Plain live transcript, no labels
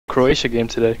Croatia game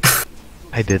today?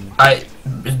 I didn't.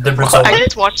 The Brazil. I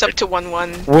just watched up to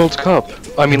 1-1. World Cup.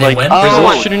 I mean, They like,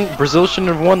 win? Brazil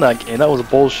shouldn't have won that game. That was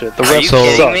bullshit. The Are you refs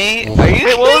kidding suck. me? Are you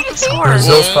Wait, what was the score?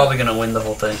 Brazil's probably gonna win the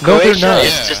whole thing. No, they're Croatia not.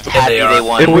 is just Yeah, happy they are. they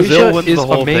won. If Brazil Croatia wins is the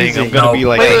whole amazing. thing, I'm gonna No. be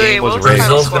like, Wait, the wait, game what was was the rigged.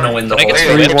 final Brazil's score? gonna win the Wait, whole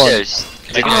wait, thing. wait,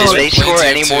 3-1. did they score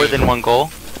any more than one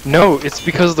goal? No, it's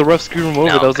because the refs screwed him over.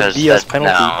 That was a BS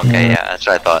penalty. No, okay, yeah, that's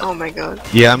what I thought. Oh my god.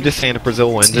 Yeah, I'm just saying if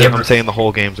Brazil wins it, I'm saying the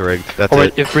whole game's rigged. That's Alright,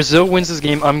 it. if Brazil wins this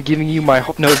game, I'm giving you my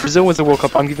no. If Brazil wins the World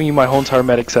Cup, I'm giving you my whole entire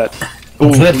medic set.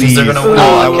 Ooh, They're please. gonna win.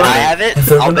 Oh, can I have it? If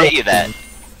they're I'll gonna- bet you that.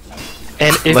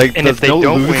 And if Like, and if does they no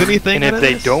don't lose win, anything and if out of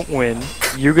they this? don't win,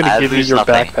 you're gonna I give me lose your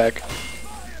nothing. backpack.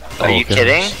 Are you Okay.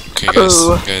 kidding? Okay, guys.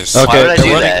 Ooh. Guys. Why Okay, would I they're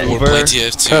do running that? We're over. playing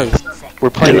TF2. Cause we're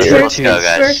playing Let's TF2. go,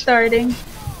 guys. We're starting.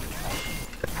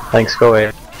 Thanks, go away.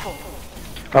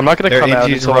 I'm not gonna Their come out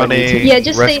Engie's until I need to. running Yeah,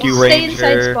 just Rescue stay inside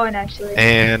Ranger spawn actually.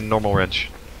 and Normal Wrench.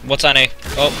 What's on A?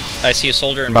 Oh, I see a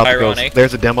soldier and About to pyro go. on A.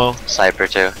 There's a demo. Sniper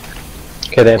too.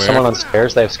 Okay, they have Where? someone on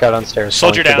stairs. They have scout on stairs.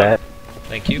 Soldier calling for down. that.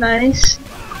 Thank you. Nice.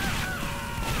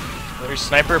 There's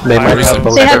sniper. They might Pyro's have in.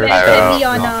 both. They have Pyro. heavy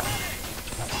on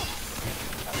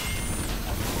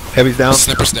Heavy's down.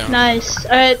 Sniper's down. Nice.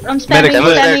 Alright, I'm Medic, spamming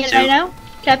there it too. right now.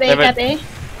 Cap A, Have it. cap A.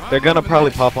 They're gonna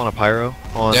probably pop on a pyro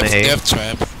on They A. have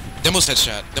trap. Demo's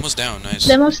headshot. Demo's down. Nice.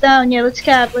 Demo's down, yeah, let's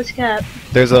cap.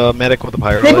 There's a medic with a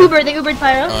pyro. They light. Ubered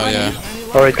pyro. Oh yeah.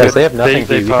 Alright, Guys, good. they have nothing for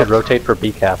They you. You could popped. rotate for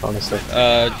B cap, honestly.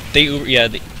 They Uber, yeah.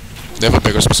 They have a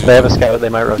bigger specific. They have a scout. They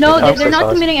might rotate. No, down they're for not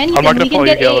sauce. committing I'm not anything. gonna We can follow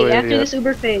get you, Galloway, A after yeah. this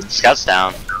Uber fades. Scout's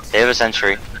down. They have a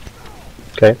sentry.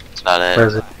 Okay, That's about where it.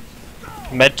 is it?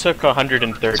 Med took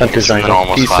 130. Sentry's An on.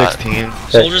 almost spot.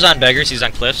 P16. Soldier's on beggars. He's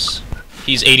on cliffs.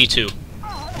 He's 82.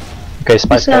 Okay,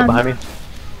 spy He's scout down. behind me.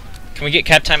 Can we get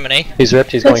cap time on A? He's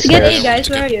ripped. He's going Let's get A, stairs. guys.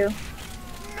 Where are you?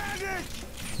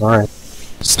 Alright.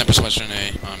 Sniper's watching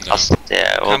A. I'm I'll down.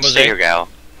 yeah, we'll Combo's stay A. here, gal.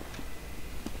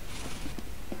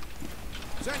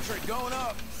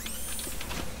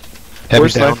 Heavy's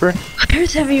Where's down. sniper?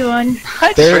 Where's everyone?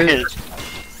 There is.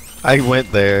 I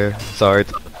went there. Sorry.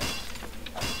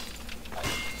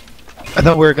 I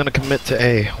thought we were gonna commit to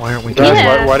A. Why aren't we doing Guys,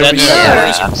 Yeah. why don't we? That's- Yeah,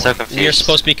 Yeah. I'm so We are confused.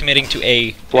 supposed to be committing to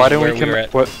A. Why is don't where we were come?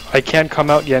 at. What? I can't come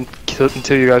out yet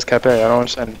until you guys cap A. I don't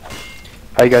understand.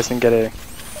 How you guys didn't get A?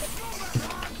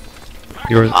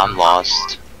 I'm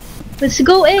lost. Let's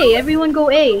go A. Everyone go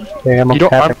A. Okay, I'm You don't.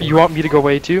 capping. You want me to go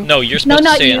A too? No, you're No, supposed to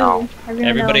not stay you. in. No. Everyone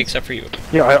Everybody else. except for you.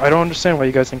 Yeah, I don't understand why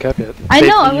you guys didn't cap yet. I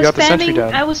know. I You was got the sentry spamming.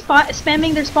 down. I was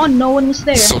spamming their spawn. No one was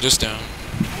there. Soldier's down.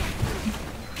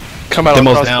 Come out.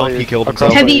 Demo's across down, play. he killed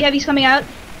Across himself. play. Heavy's coming out.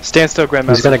 Stand still, Grandmaster.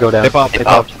 He's gonna go down. They popped. They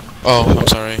popped. Oh, I'm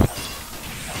sorry.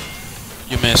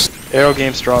 You missed. Arrow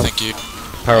game strong. Thank you.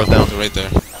 Pyro's down. Right there.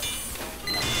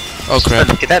 Oh crap.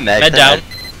 Get that med. Med get down. that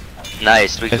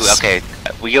Nice. Yes. Okay.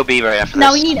 We go B right after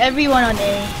Now this. we need everyone on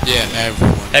A. Yeah,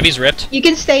 everyone. Heavy's ripped. You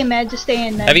can stay med. Just stay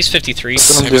in med. Heavy's 53. That's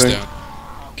what I'm Heavy's doing. down.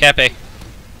 Cap A.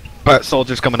 Alright,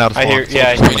 soldiers coming out of I spawn. hear-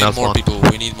 yeah, Soldiers We coming out need of more spawn.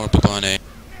 people. We need more people on A.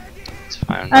 It's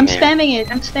fine. I'm I mean, spamming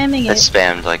it. I'm spamming It's it.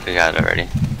 spammed like we got it already.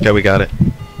 Yeah, we got it.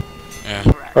 Yeah.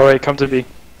 Alright, come to B.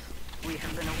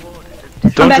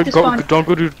 Come back to spawn.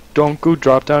 Don't go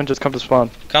drop down. Just come to spawn.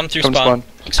 Come through Come to spawn. spawn.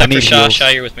 Except I for need Shah. heals. Shah,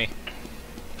 you're with me.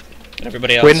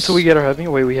 Everybody else. Wait until we get our heavy.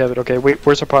 Wait, we have it. Okay, wait.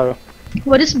 Where's our pyro?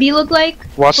 What does B look like?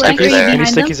 Watch Flanker stickies. there. Any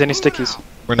behind them? stickies? Any stickies?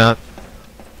 We're not.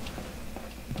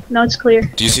 No, it's clear.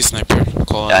 Do you see sniper?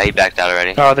 Call Yeah, on. he backed out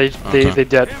already. Oh, they Okay.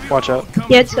 dead. Watch out.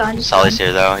 Yeah, it's gone. It's Solly's gone.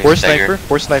 here though. He's Where's a beggar. sniper?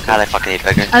 Where's sniper? God, I fucking hate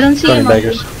beggars. I don't see Running him. on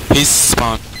beggars. B. He's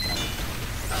spawned.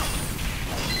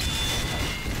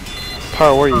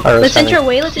 Pyro, where are you? Pyro's Let's enter coming.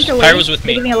 away. Let's enter away. Pyro's with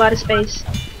me. They're giving a lot of space.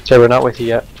 Jay, we're not with you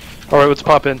yet. Alright, let's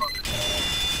pop in.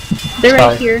 They're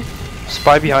right Spy. here.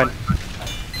 Spy behind.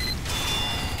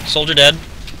 Soldier dead.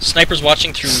 Sniper's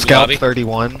watching through Scout lobby.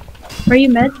 31. Where are you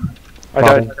med? I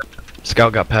died.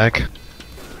 Scout got pack.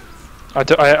 I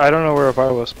don't know where our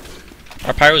pyro was.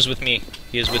 Our pyro's with me.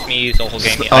 He is with me the whole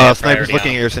game. I have Sniper's priority looking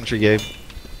on at him. your sentry, Gabe.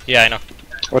 Yeah, I know.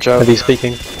 Watch out. Heavy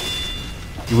speaking.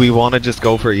 We want to just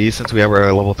go for E since we have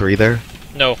our level 3 there.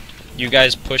 No. You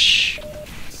guys push.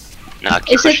 Nah,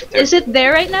 keep pushing through. Is it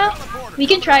there right now? We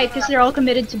can try it because they're all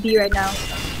committed to B right now.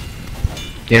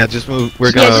 Yeah, just move. We're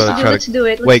Yeah, gonna try let's to. do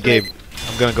it. Let's Wait, do it. Gabe.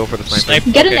 I'm gonna go for the sniper.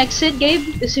 Snipe. Get okay. an exit,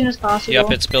 Gabe, as soon as possible.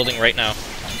 Yep, it's building right now.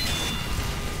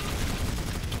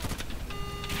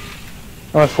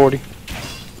 I'm at 40.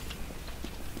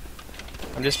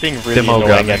 I'm just being really Demo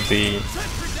annoying gun. at the...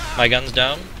 My gun's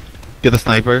down. Get the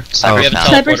sniper. Sniper's We have a down.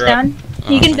 Sniper's teleporter up. down.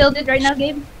 You Oh, can build it right now,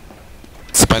 Gabe.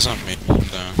 Spy's on me. I'm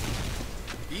down.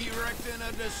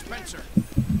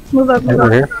 Move up, Okay, move we're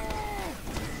up. here.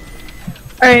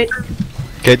 Alright,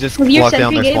 Okay, just With your lock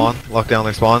down sentry, their Gabe? spawn. Lock down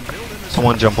their spawn.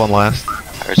 Someone jump on last.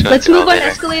 Let's move on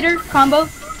escalator combo.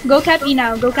 Go cap E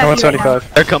now. Go cap E right now.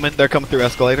 175. They're coming through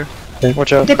escalator.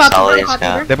 Watch out. They popped Solid over. Popped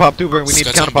scout. over. They popped Uber. We need to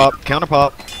Scott's counter on pop. Counter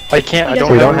pop. I can't. I We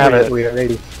don't. We don't have it. it. We are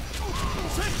ready.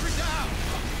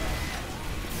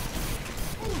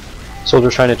 Soldier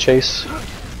trying to chase.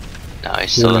 No,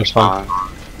 he's still in spawn.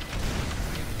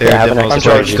 They're Yeah, have an demos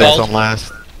extra for charge. Scott's on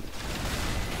last.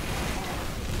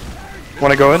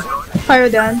 Wanna go in? Pyro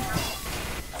down.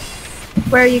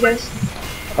 Where are you guys?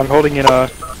 I'm holding in a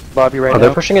lobby right Oh, they're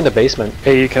now. pushing in the basement.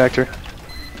 AE connector.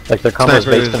 Like their combo's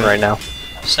Sniper is basement in. right now.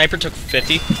 Sniper took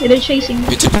 50. Yeah, they're chasing.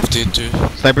 We took 52.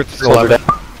 Sniper Soldier left.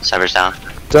 down. Cyber's down.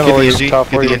 Demo Get is the top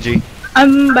NG. for Get you. the NG.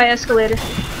 I'm by escalator.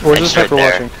 Where's the It's right sniper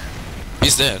there. watching?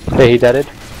 He's dead. Hey, he deaded.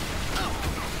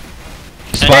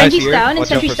 Spy's Sentry's here. down and Watch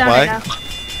out sentry's for down right Spy. now.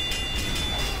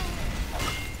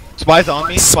 Spy's on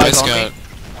me. Spy Spy's on me. Scout.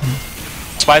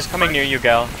 Spy's coming near you,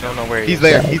 Gal. Don't know where he He's is.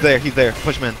 there. He's there. He's there.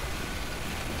 Push him in.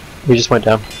 We just went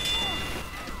down.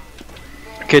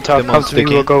 Okay, top. Demo's Come to me.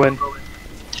 sticky. We'll go in.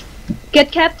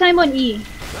 Get cap time on E.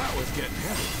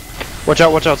 Watch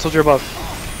out. Watch out. Soldier above.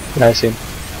 Yeah, I see him.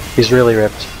 He's really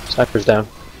ripped. Sniper's down.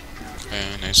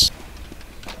 Yeah, nice.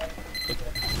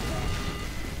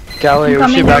 Galley, we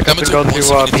Coming. should back up Coming and go to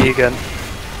through point, B again.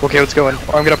 Okay, let's go in.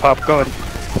 Oh, I'm gonna pop. Go in.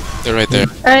 They're right there.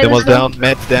 Alright, Demo's let's go. down.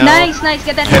 Med's down. Nice, nice.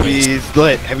 Get that heavy. Heavy's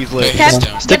lit. Heavy's Hey, lit. he's Cap.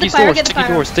 down. Sticky the fire, door. get the Sticky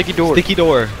fire. door. Sticky door. Sticky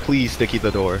door. Please sticky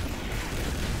the door.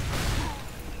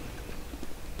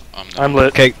 I'm lit.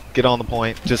 Okay, get on the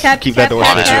point. Just Cap, keep cap, that door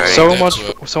cap, sticky. cap. Someone watch.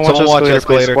 Someone Someone Someone watch escalator,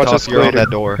 escalator. please. Watch Top, you're on escalator. that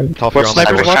door. Top, Watch you're on that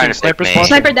snipers Sniper's door. trying watching. to Snipers pick me. watching.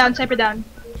 Sniper down, sniper down.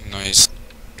 Nice.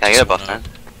 Can I get a buff then?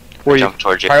 Where you? Jump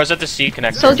towards you. Pyro's at the C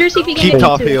connector. Soldier see if you can Keep get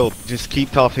top E too. field. Just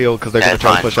keep top field because they're Yeah, gonna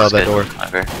try to fine. push out that That's door. good.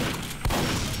 Whatever.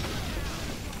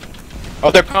 Oh,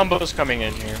 their combo's coming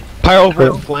in here. Pyro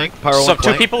over flank. Pyro So on two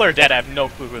flank. people are dead. I have no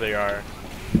clue who they are.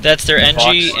 That's their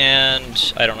Engie Vox.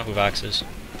 and I don't know who Vox is.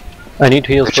 I need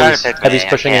heals, They're trying to please. pick me. Heavy's I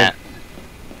pushing in. can't.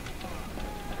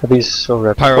 Heavy's so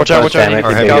ripped. Pyro Watch out. Watch out. Or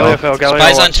Galley heavy Galley off. FL. Galley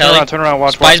Spy's FL. on telly. Turn around.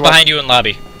 Watch. Spy's Watch. behind you in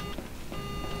lobby.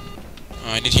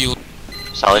 I need heal.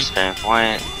 Solid spin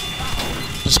point.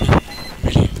 Just me.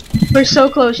 Ready. We're so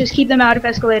close. Just keep them out of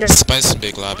escalator. Spy's in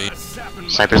big lobby.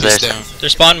 Sniper's He's there. down. Their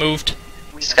spawn moved.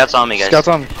 Scout's on me, guys. Scouts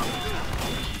on.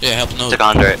 Yeah, help no. Took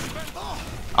under it.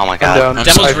 Oh my I'm god. down. I'm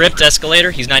Demo's sorry. ripped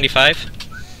escalator. He's 95.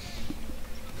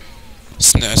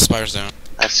 Spire's down.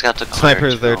 That Scout took under Sniper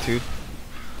it, is there too. too.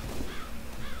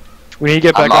 We need to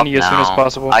get I'm back up on you as soon as now.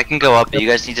 possible. I can go up, but you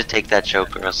guys need to take that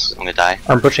choke or else I'm gonna die.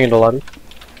 I'm pushing into lobby.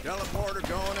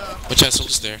 Watch out,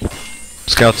 soldiers there.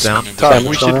 Scouts down. Tom,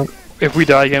 we Simon's going should. If we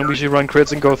die again, we should run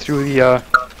crits and go through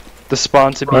the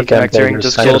spawn to be Okay, connector and beggars.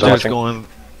 just Sniper's kill them. Soldiers watching. going.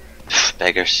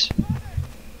 Beggars.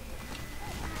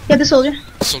 Get the soldier.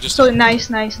 Soldiers So nice,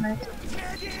 nice, nice.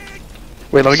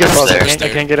 Wait, let me get Someone's boss. I there.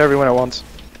 can't get everyone at once.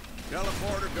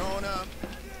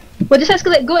 Well, just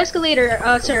escalate. Go escalator,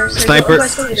 sir. Sniper. Go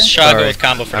escalator. Shot go Sorry. with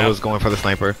combo for I now. was going for the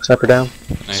sniper. Sniper down.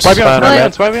 Nice. Spy beyond. Spy Alright.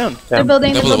 beyond. Spy beyond. They're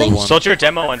building. They're Double level building. 1. Soldier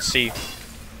demo on C.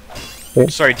 Okay.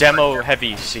 Sorry, demo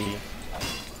heavy C.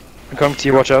 I'm coming to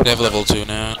you. Watch out. They have level 2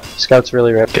 now. Scout's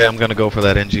really ripped. Okay, I'm gonna go for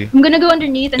that NG. I'm gonna go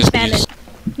underneath and Yes, spam please. it.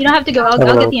 You don't have to go. I'll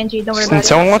get the NG. Don't worry Can about it.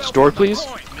 someone watch door, please?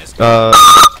 Uh,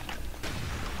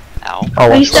 Ow. Oh,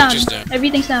 Oh, he's down. Soldiers down.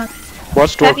 Everything's down.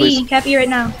 Watch door, Cap E. please. Cap E right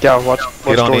now. Yeah, watch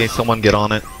get on door. E. Someone get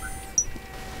on it.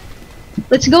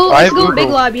 Let's go. I Let's go have big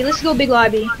Google. lobby. Let's go big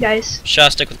lobby, guys.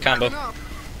 Shot stick with combo. I'm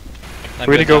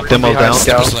We're gonna good go now. from Demo behind down.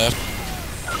 Scout. Soldiers left.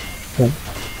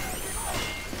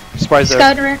 Spy's there.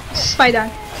 Scouter. Spy down.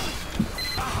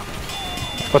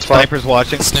 What's fine? Sniper's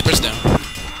watching. Sniper's down.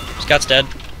 Scott's dead.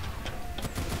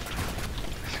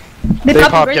 They They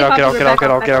pop pop. over, Get out. they Get pop out. over, Get out. back Get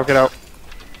up, out. back Get up. out. Get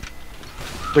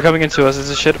out. They're coming into us. It's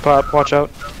a shit pop. Watch out.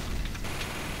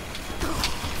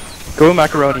 Go with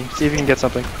macaroni. See if you can get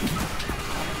something.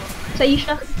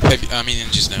 Saisha.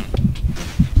 Engine's down.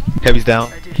 Heavy's down.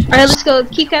 Alright, let's go.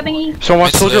 Keep capping E. Someone watch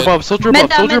It's soldier lit. above. Soldier Med above.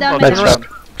 down, Soldier med down, above. med Turn down. around.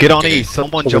 Get on Okay. E.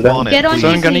 Someone Over jump there. on it. Get on please.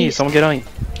 Someone get on E. please. Someone get on E.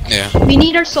 Yeah. We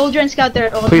need our soldier and scout there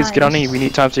at all Please times. get on E. We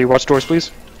need time to watch doors,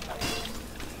 please.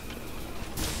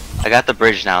 I got the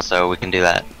bridge now, so we can do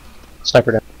that.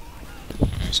 Sniper down.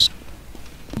 Nice.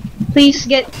 Please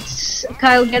get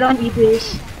Kyle. Get on E,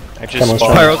 please. I just Someone's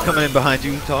spawned. Pyro's coming in behind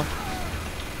you, Tom.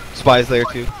 Spy's there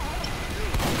too.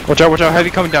 Watch out. Watch out. Heavy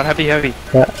coming down. Heavy. Heavy.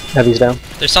 Yeah, Heavy's down.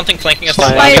 There's something flanking us Spy.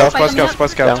 through Spy. lobby. Scout. Spy. Scout. Spy.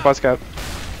 Scout. Down. Spy. Scout.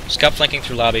 Scout flanking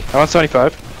through lobby. I'm on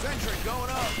 75.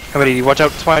 Come at Watch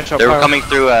out. Spy shot. They were Pyro. coming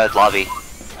through lobby.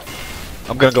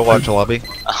 I'm gonna go watch the lobby.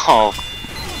 Oh.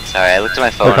 Sorry, I looked at my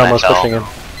phone They're and I almost pushing fell.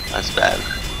 in. That's bad.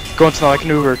 Go into them. I can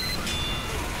Uber.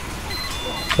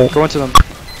 Okay. Go into them.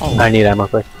 I need ammo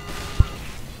quick.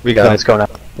 We Yeah, got let's it. go now.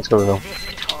 Let's go reveal.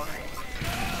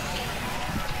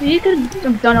 We could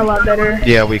have done a lot better.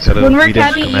 Yeah, we could have. When we're We didn't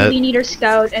capping E, commit. we need our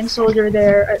scout and soldier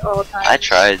there at all times. I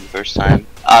tried the first time.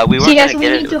 We See, weren't guys, gonna we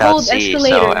get need it to without hold C, so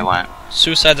escalator. I went.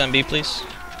 Suicides on B, please.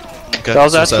 Okay, That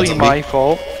was so actually that's my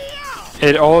fault.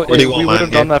 We do you want would mine,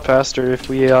 have done Gabe? that faster if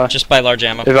we Just buy large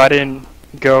ammo. if I didn't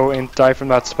go and die from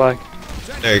that spike.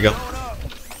 There you go.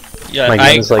 Yeah, My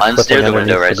gun is like Mine's flipping near the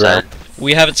window underneath right the side. ground.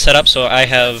 we have it set up so I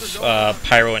have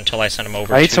pyro until I send him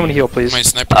over. I need to- someone to heal, please. My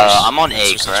sniper. I'm on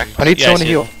A, correct? I need Yeah, I someone to see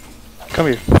heal. Come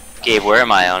here. Gabe, where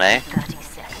am I on A?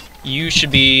 You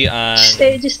should be on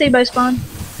Just stay by spawn.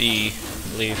 B,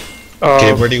 I believe.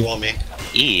 Gabe, where do you want me?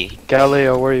 E.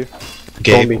 Galileo, where are you?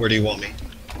 Gabe, B. where do you want me?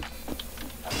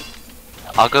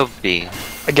 I'll go B.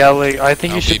 Galileo, I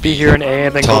think you should be here in A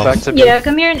and then Tom. go back to B. Yeah,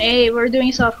 come here in A. We're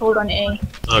doing soft hold on A.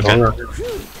 Okay.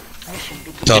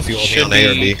 So if you want me Should on A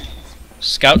or be- B,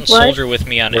 Scout and What? soldier with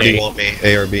me on where do you A want me?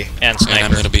 A or B? and And I'm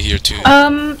sniper. gonna be here too.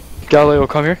 Galileo,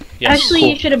 come here. Yes. Actually,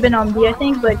 you should have been on B, I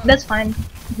think, but that's fine.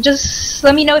 Just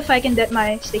let me know if I can get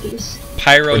my stickies.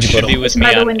 Pyro Where'd you should put be him? with It's me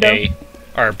by the on window. A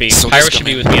or B. So Pyro just should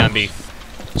be come with in. me on B.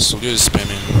 Soldier is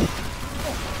spamming.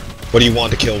 What do you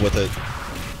want to kill with it?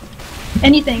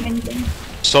 Anything.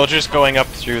 Soldiers going up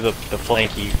through the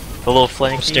flanky. The little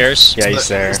flanky. Stairs. Yeah, he's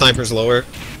there. Sniper's lower.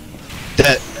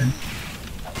 Dead.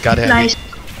 Got heavy. Nice.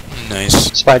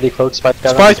 Nice. Spy decloak, spy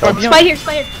got Spy, on spy, decloak. behind.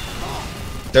 Spy here.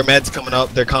 Their meds coming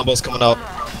up. Their combos coming up.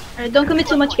 Alright, don't commit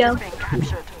too much, Gal.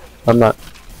 I'm not.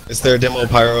 Is there demo,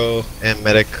 pyro, and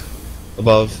medic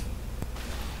above?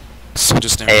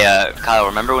 Soldiers there. Hey, Kyle,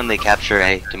 remember when they capture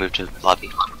A to move to lobby?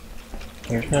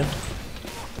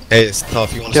 Hey, it's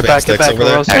tough. You want to Get spam back, get sticks back, over or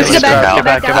there? else Let's you're get back, gonna get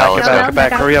back, get back, get back, get back. get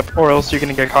back. Hurry up, or else you're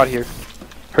gonna get caught here.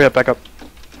 Hurry up, back up.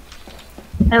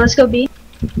 Alright, let's go B.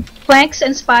 Flanks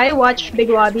and spy, watch big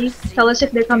lobby. Tell us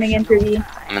if they're coming in through E.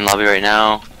 I'm in lobby right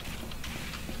now.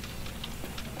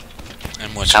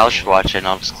 I'm watching. Kyle should watch it and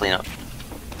I'll just clean up.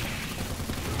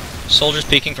 Soldiers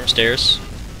peeking from stairs.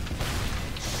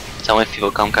 Tell me if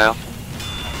people come, Kyle.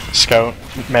 Scout,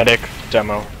 medic,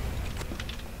 demo.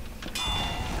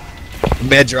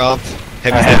 Med dropped.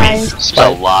 Heavy, Nice. heavy. Nice. There's a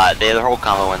lot. The whole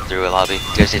combo went through a lobby. You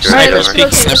guys need to Alright, right let's over. Speak.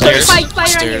 rotate. Let's Stairs. go. Spy on you,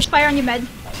 Stairs. spy on you, med.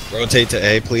 Rotate to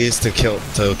A, please, to kill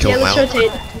Yeah, him let's out.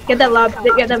 rotate. Get that lob,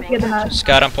 get them out.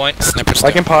 Scout on point. Sniper's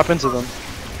I can pop into them.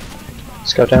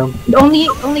 Scout down. Only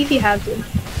if you have to.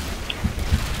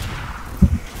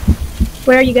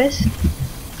 Where are you guys?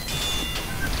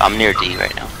 I'm near D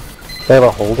right now. They have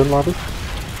a hold in lobby?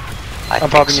 I I'm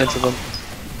think popping so. into them.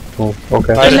 Oh,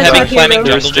 okay. There's a Let's heavy back here, climbing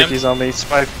bro. There's jungle gym. stickies on me.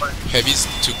 Spy. Heavy's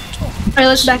too. Alright,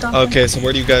 let's back off. Okay, so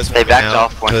where do you guys They want backed now?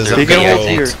 off once 'Cause they're I'm You can gonna hold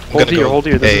go- here. I'm Hold gonna here, go hold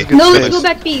here. This A. is good No, space. let's go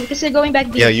back B, because they're going back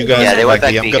B. Yeah, you guys Yeah, they go went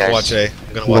back B. back I'm B, gonna guys. watch A.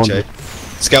 I'm gonna watch A.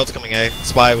 Scout's coming A.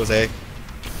 Spy was A.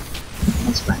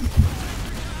 That's fine.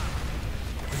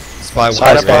 Spy was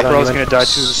Spy A. spot on Bro's you. gonna die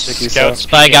to the stickies. Scout. So.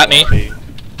 Spy got me.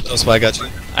 No, Spy got you.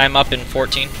 I'm up in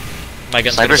 14. My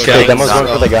gun's gonna Sniper's go Scout. Okay, getting demo's knocked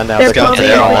going for the gun now. They're Scout, probably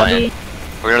they're going all to in. B.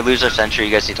 We're gonna lose our sentry.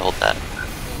 You guys need to hold that.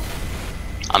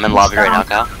 I'm in lobby right now,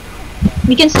 Kyle.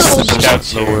 We can still hold B.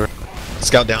 Scouts here. Lower.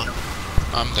 Scout down.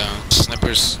 I'm down.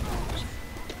 Snipers.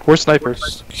 Where's sniper?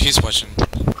 He's watching.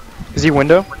 Is he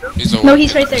window? He's over. No,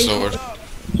 he's right there. He's over.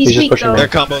 He's just weak pushing though. Their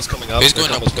combo's coming up. He's Their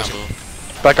going up combo's with pushing.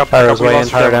 combo. Back up. Pyro's we way in,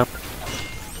 lost pyro demo. down.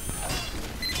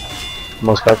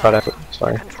 Most got caught after.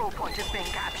 Sorry.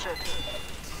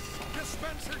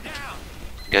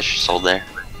 You guys should hold there.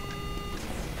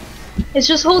 It's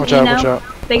just hold Watch B out, watch now. out.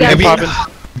 They got Heavy. B. Pop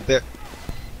in.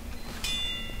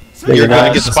 You're gonna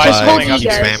not- get the Spy's spy. coming Keep up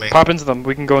here. spamming. Pop into them.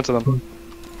 We can go into them.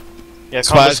 Yeah,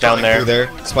 Spy's combo's down coming through there.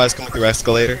 there. Spy's coming through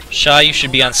escalator. Shaw, you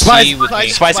should be on C Spy- with spy- me.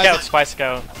 Spy scout, spy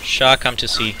scout. Shaw, come to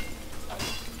C.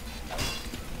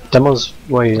 Demo's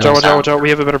way. Watch out, watch out, watch out. We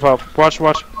have a better pop. Watch,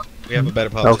 watch. We have a better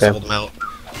pop. Okay. Just hold them out.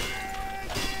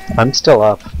 I'm still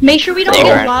up. Make sure we don't They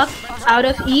get are. locked out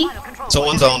of E.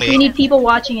 Someone's on We E. need people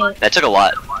watching it. That took a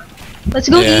lot. Let's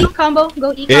go Yeah. E combo.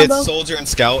 Go E combo. It's soldier and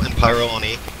scout and pyro on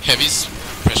E. Heavy's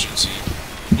pressuring C.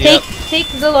 Take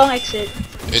the long exit.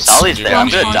 It's Solly's there. I'm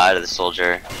really- gonna die to the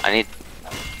soldier. I need.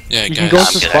 Yeah, You guys. can go I'm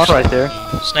into the good, spot actually. right there.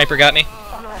 Sniper got me.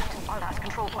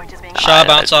 Shaw,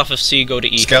 bounce off of C, go to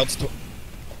E.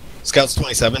 Scout's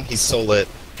 27. He's so lit.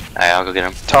 Alright, I'll go get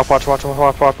him. Top, watch, watch,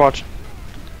 watch, watch, watch.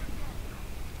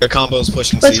 Their combo's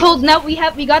pushing Let's C. hold now.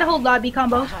 We gotta hold lobby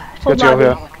combo. Hold Good job, lobby.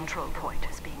 yeah.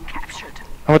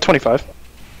 I'm at 25.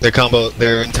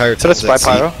 Their entire Is that a team's spy at C.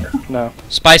 pyro? No.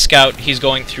 Spy Scout, he's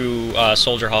going through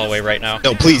Soldier Hallway right now.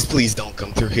 No, please don't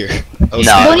come through here. Oh, No. Steve,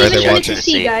 Don't right even there commit watching. to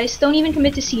C, guys. Don't even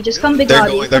commit to C. Just come big They're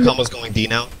lobby. going. Their Come- combo's going D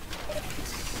now.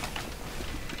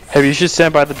 Hey, you should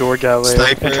stand by the door, Galileo,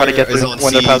 Sniper and try to get is through on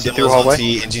when C. they're passing through Demo's on hallway.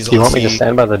 C, and G's Do you on want me to C.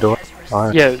 stand by the door?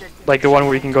 Alright. Yeah, like the one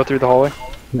where you can go through the hallway.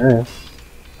 Yeah.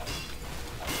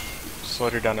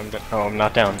 Slowed her down. Oh, I'm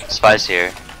not down. Spy's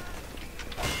here.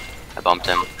 I bumped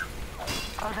him.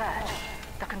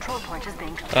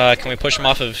 Can we push him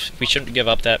off of? We shouldn't give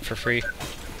up that for free.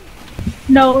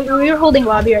 No, we're holding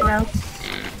lobby right now.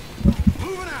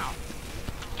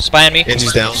 Spy on me.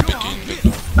 Engie's down.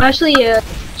 Actually,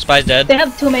 Spy's dead. they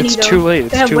have too many It's though. too late, They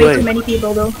it's have too way late. too many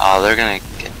people though. Oh, they're gonna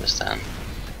get this done.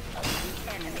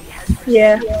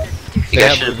 Yeah. You They guys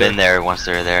have should have movement. been there once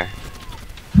they were there.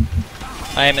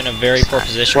 I am in a very poor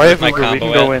position Why with have my we go? We combo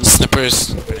can go at. in.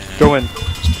 Snippers. Go in.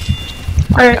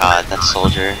 Alright. God, that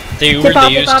soldier. They Get were pop, they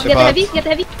get used. pop. Get the pop. heavy, get the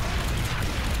heavy.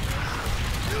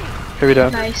 Here we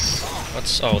down. Nice.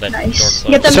 What's oh that Nice.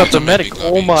 door Get closed. them. Except the medic.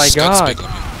 Oh my god.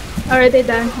 Alright, they're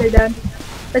done. They're done.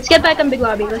 Let's get back on big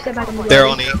lobby. Let's get back on big They're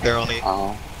lobby. on E. They're on E.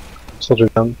 Oh, Soldier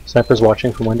down. Sniper's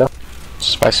watching from window.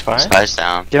 Spy. Spy's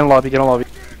down. Get in lobby, get in lobby.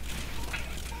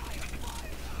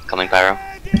 Coming pyro.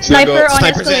 Sniper on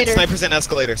Sniper's in. escalator. Sniper's in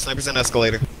escalator. Sniper's in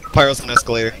escalator. Pyro's in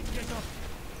escalator.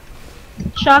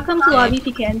 Shock him to lobby if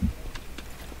you can.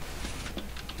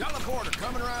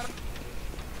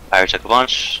 Pyro took a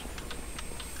bunch.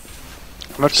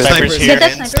 I'm up to Sniper's Sniper's here. in. Get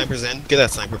that sniper. Sniper's in. Get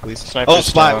that sniper, please. Sniper's Oh,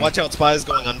 spy! down. Watch out! Spy is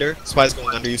going under. Spy is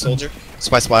going under you, soldier.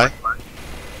 Spy. Spy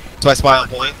on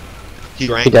point. He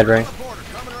He ranked. dead ring.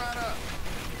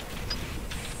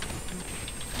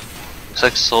 Looks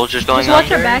like soldiers going Just watch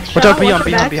under. our backs. Watch Shock, out, beyond,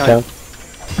 watch our beyond, backs.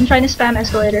 behind. I'm trying to spam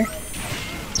escalator.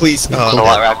 Please. There's a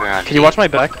lot wrapping around. Can you watch my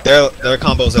back? Their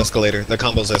combos escalator. Their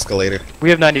combos escalator. We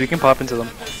have 90, we can pop into them.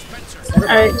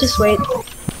 Alright, just wait.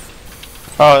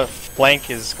 Flank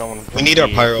is going. We need our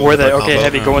pyro. Where are with they? our Okay, combo.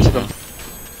 heavy, go into them.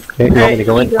 Okay, you want me to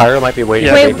go in? Pyro might be waiting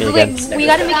Yeah, to wait, bait me wait, again. we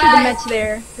gotta make sure the med's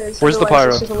there. 'Cause Where's the otherwise pyro?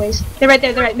 it's just a waste. They're right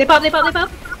there, they're right. They pop.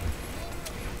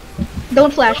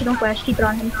 Don't flash, keep it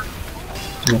on him.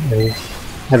 Okay.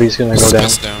 Heavy's gonna go down.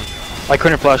 down. I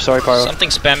couldn't flash, sorry, Pyro. Something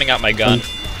spamming out my gun.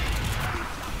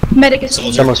 Medic is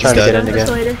Someone's trying to get in again.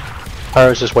 escalator.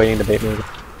 Pyro's just waiting to bait me.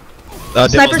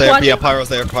 Demo's Sniper's there. watching. Yeah, pyro's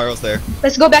there. Pyro's there.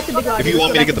 Let's go back to big lobby. If you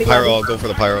want me to get the pyro, I'll go for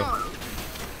the pyro.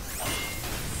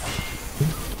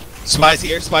 Spy's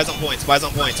here. Spy's on point. Spy's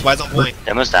on point. Spy's on point.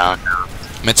 Demo's down.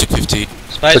 Magic 50.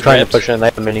 Spy's They're trying to ripped. push in. They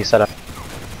have a mini setup.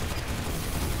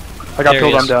 I got There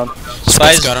killed, he I'm is. down. Spy's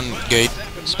Spy's got on gate.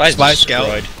 Spy's Spy scout.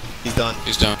 destroyed. He's done.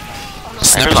 He's down. Sniper's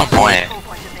Sniper's on point.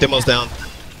 Demo's down.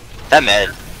 That med.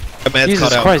 The med's Jesus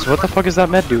caught out. Christ, what the fuck is that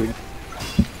med doing?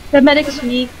 The medic is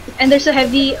weak, and there's a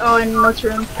heavy on notes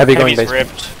room. Heavy going Heavy's basement.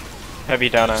 ripped. Heavy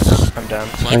down. I'm down.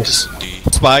 Flank Nice. is D.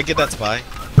 Spy, get that spy.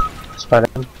 Spy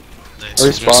down.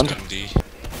 Where's Soldier's spawn? got D.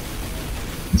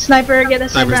 Sniper, get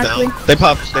that sniper Sniper's actually. down. They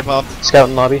popped. They popped. Scout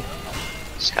in lobby.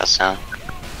 Scout's down.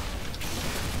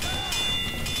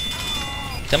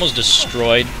 Demo's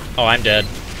destroyed. Oh, I'm dead.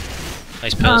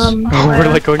 Nice pills. Oh, we're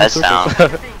like going in That's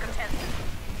circles.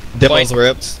 Demo's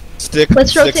ripped. Stick.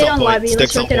 Let's sticks rotate on point. lobby,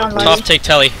 Sticks let's rotate on point. lobby. Tough take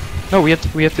telly. No, we have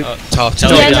to. Tough.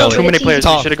 Telly, Yeah, no, telly. Too many it's players,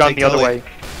 easy. we should have gone Take the other Telly. way.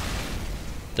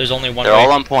 There's only one They're way.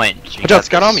 all on point. You Watch out, got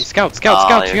scout on me, this. scout,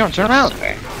 Oh, turn around.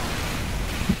 Sorry.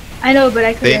 I know, but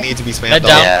I They couldn't. need to be spammed Med out.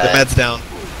 down. Yeah. The med's down.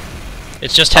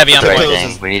 It's just heavy on The right point.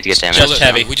 thing. We need to get damage. Just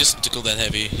heavy. We just need to kill that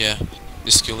heavy. Yeah.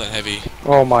 Just kill that heavy.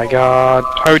 Oh my god.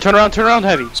 Alright, turn around,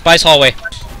 heavy. Spy's hallway.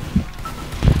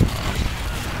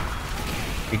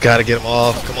 You gotta get him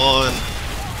off. Come on.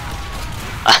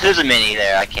 There's a mini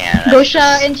there. I can't. Go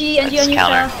Sha, Engie on you,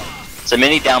 counter. Sha. It's a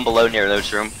mini down below near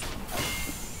Load's room.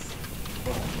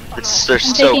 They're so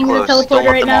taking the close. Don't teleporter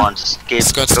let right them now. on. Just get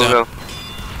Scott's go.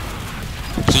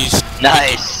 Please.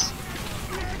 Nice.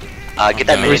 Get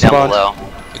that Yeah. mini down Respawn. below.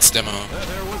 It's demo.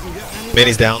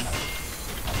 Manny's down.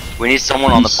 We need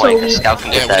someone on the So point. 'cause weak. Scout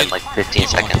can Yeah, get we that in need like 15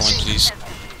 people on point, seconds. please.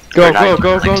 Go, We're not go, even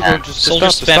go, like go, go. 10. Just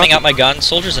Soldier's stop, spamming stop. out my gun.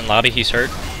 Soldier's in lobby. He's hurt.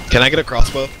 Can I get a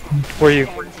crossbow? Where are you?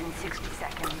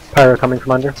 Pyro coming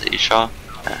from under. Is it you, Shaw?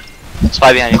 Yeah.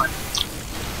 Spy behind you.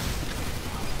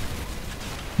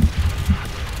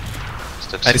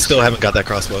 I still haven't got that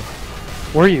crossbow.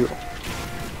 Where are you?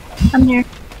 I'm here.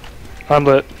 I'm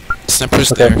lit.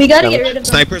 Sniper's Okay. there. We gotta get rid of them.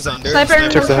 Sniper's under. Sniper,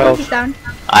 Took the no, health. he's down.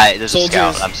 There's a Soldiers.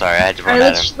 scout. I'm sorry, I had to run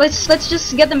Alright, at him. let's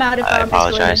just get them out of I escalator.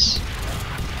 apologize.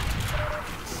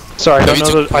 Sorry, I No, don't you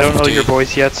know took I don't know 50. your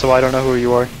voice yet, so I don't know who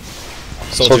you are.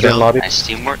 Soldier Soldier in down. lobby. Nice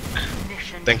teamwork.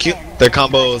 Thank you. Their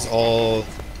combo is all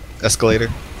escalator.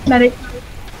 Medic,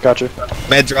 Gotcha.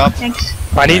 Med drop. thanks.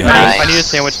 I need Nice. I need a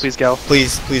sandwich, please, Gal.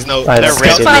 Please no. I They're have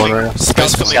scouts a coming. one right now.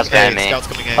 Scouts coming. Scout's behind me. Scouts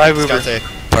coming in. Hi, Uber. Scouts A.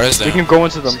 Pyro's We down. can go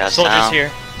into them. Scout's Soldier's down.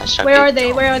 here. Nice shot, Where dude. are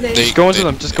they? Where are they? They, go into they-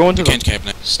 them, just go into you them. can't camp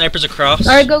now. Sniper's across.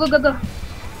 Alright, go.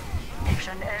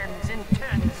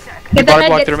 Get Bar that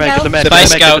block med, their get med, get the med, Spy get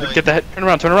the med, scout. get the head. Turn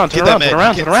around, Get that med.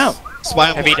 turn around. Spy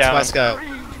on Heavy point. down. Spy scout.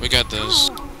 We got this.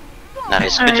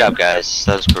 Nice. Good Alright. job, guys.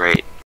 That was great.